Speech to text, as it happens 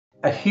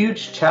A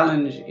huge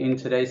challenge in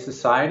today's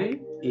society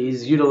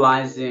is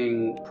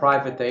utilizing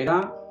private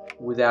data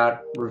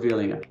without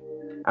revealing it.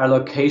 Our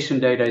location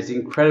data is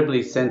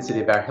incredibly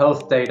sensitive, our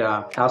health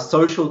data, our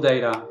social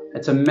data.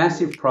 It's a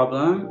massive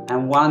problem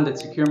and one that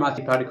secure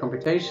multi-party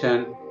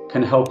computation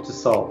can help to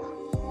solve.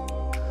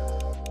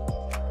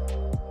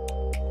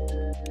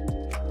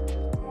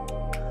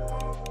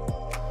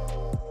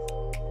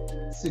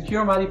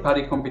 Secure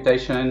multi-party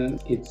computation,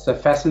 it's a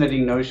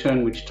fascinating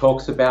notion which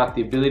talks about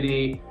the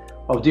ability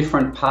of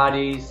different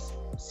parties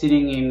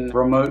sitting in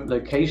remote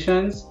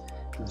locations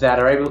that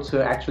are able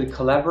to actually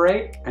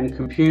collaborate and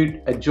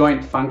compute a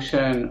joint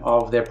function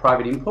of their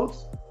private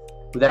inputs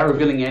without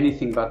revealing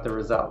anything but the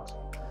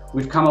result.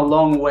 We've come a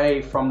long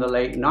way from the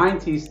late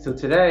 90s till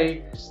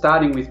today,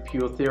 starting with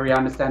pure theory,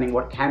 understanding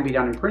what can be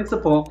done in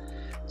principle,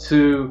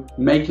 to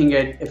making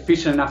it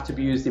efficient enough to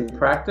be used in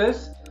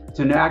practice,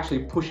 to now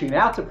actually pushing it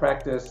out to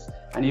practice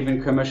and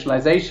even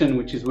commercialization,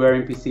 which is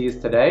where MPC is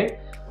today.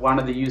 One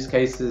of the use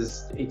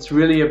cases, it's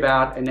really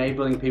about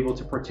enabling people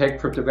to protect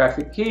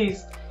cryptographic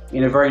keys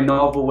in a very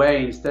novel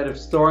way. Instead of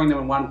storing them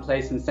in one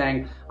place and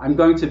saying, I'm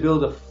going to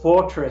build a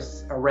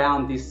fortress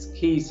around this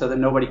key so that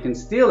nobody can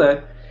steal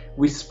it,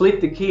 we split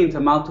the key into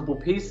multiple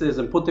pieces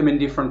and put them in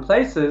different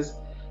places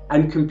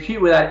and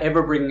compute without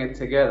ever bringing it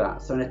together.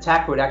 So an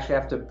attacker would actually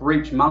have to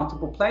breach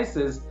multiple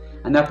places,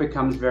 and that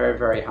becomes very,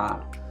 very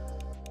hard.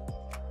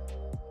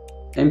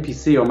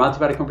 MPC, or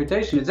multi-party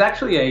computation, is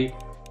actually a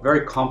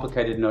very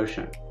complicated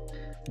notion,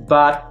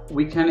 but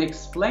we can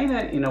explain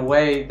it in a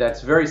way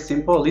that's very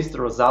simple, at least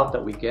the result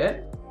that we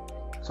get.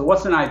 So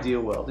what's an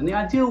ideal world? In the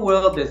ideal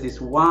world, there's this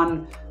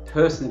one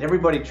person that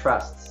everybody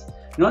trusts.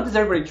 Not only does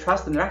everybody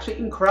trust them, they're actually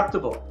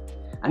incorruptible.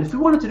 And if we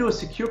wanted to do a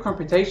secure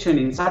computation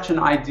in such an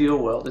ideal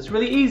world, it's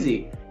really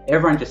easy.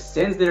 Everyone just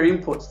sends their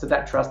inputs to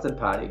that trusted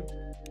party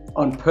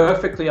on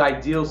perfectly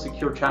ideal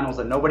secure channels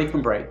that nobody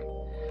can break.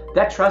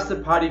 That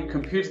trusted party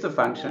computes the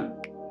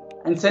function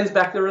and sends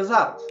back the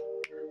result.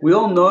 We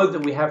all know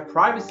that we have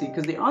privacy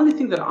because the only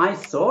thing that I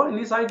saw in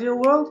this ideal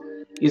world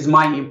is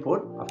my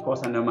input. Of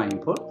course, I know my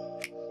input.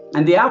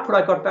 And the output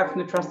I got back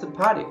from the trusted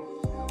party.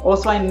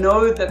 Also, I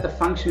know that the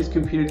function is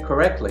computed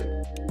correctly.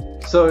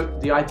 So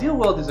the ideal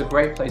world is a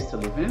great place to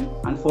live in.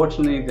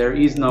 Unfortunately, there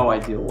is no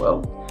ideal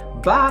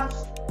world. But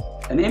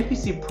an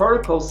MPC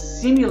protocol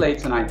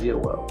simulates an ideal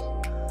world.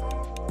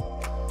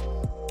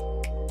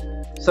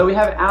 So we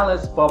have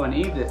Alice, Bob, and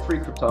Eve. They're three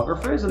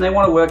cryptographers, and they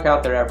want to work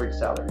out their average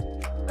salary.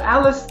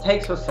 Alice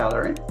takes her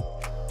salary,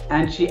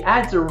 and she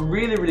adds a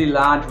really, really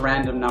large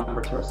random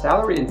number to her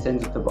salary and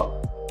sends it to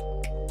Bob.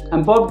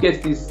 And Bob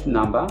gets this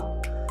number,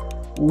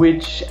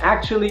 which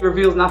actually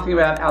reveals nothing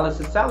about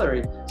Alice's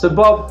salary. So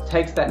Bob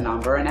takes that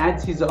number and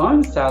adds his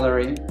own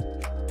salary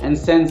and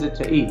sends it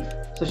to Eve.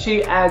 So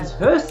she adds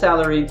her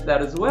salary to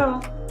that as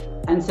well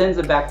and sends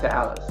it back to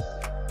Alice.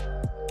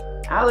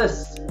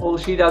 Alice, all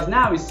she does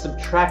now is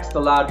subtracts the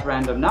large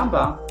random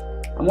number,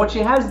 and what she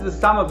has is the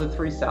sum of the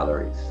three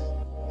salaries.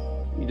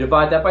 You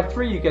divide that by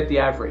 3, you get the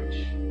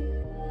average.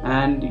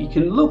 And you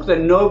can look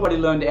that nobody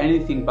learned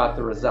anything but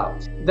the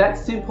result. That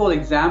simple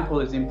example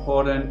is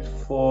important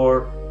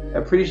for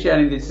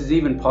appreciating this is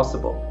even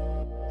possible.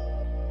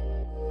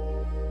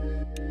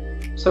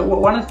 So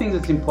one of the things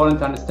that's important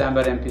to understand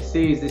about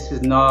MPC is this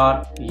is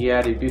not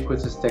yet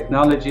ubiquitous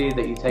technology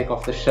that you take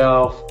off the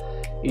shelf,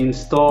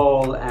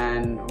 install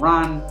and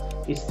run.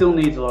 It still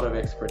needs a lot of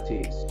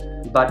expertise.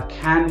 But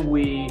can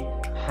we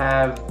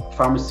have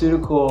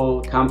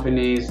pharmaceutical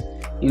companies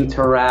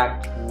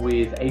interact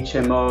with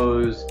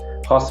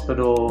HMOs,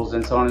 hospitals,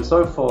 and so on and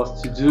so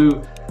forth to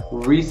do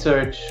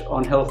research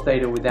on health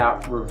data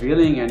without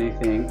revealing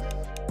anything?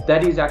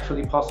 That is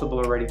actually possible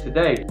already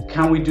today.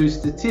 Can we do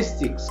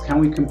statistics? Can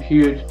we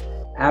compute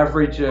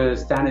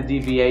averages, standard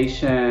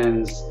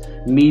deviations,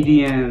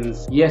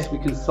 medians? Yes, we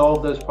can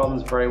solve those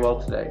problems very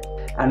well today.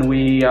 And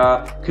we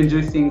can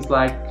do things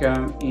like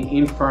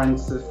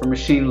inference for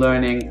machine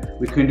learning.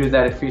 We can do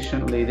that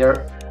efficiently. There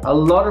are a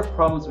lot of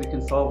problems we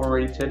can solve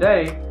already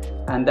today,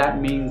 and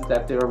that means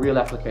that there are real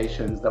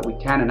applications that we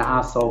can and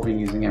are solving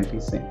using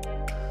MPC.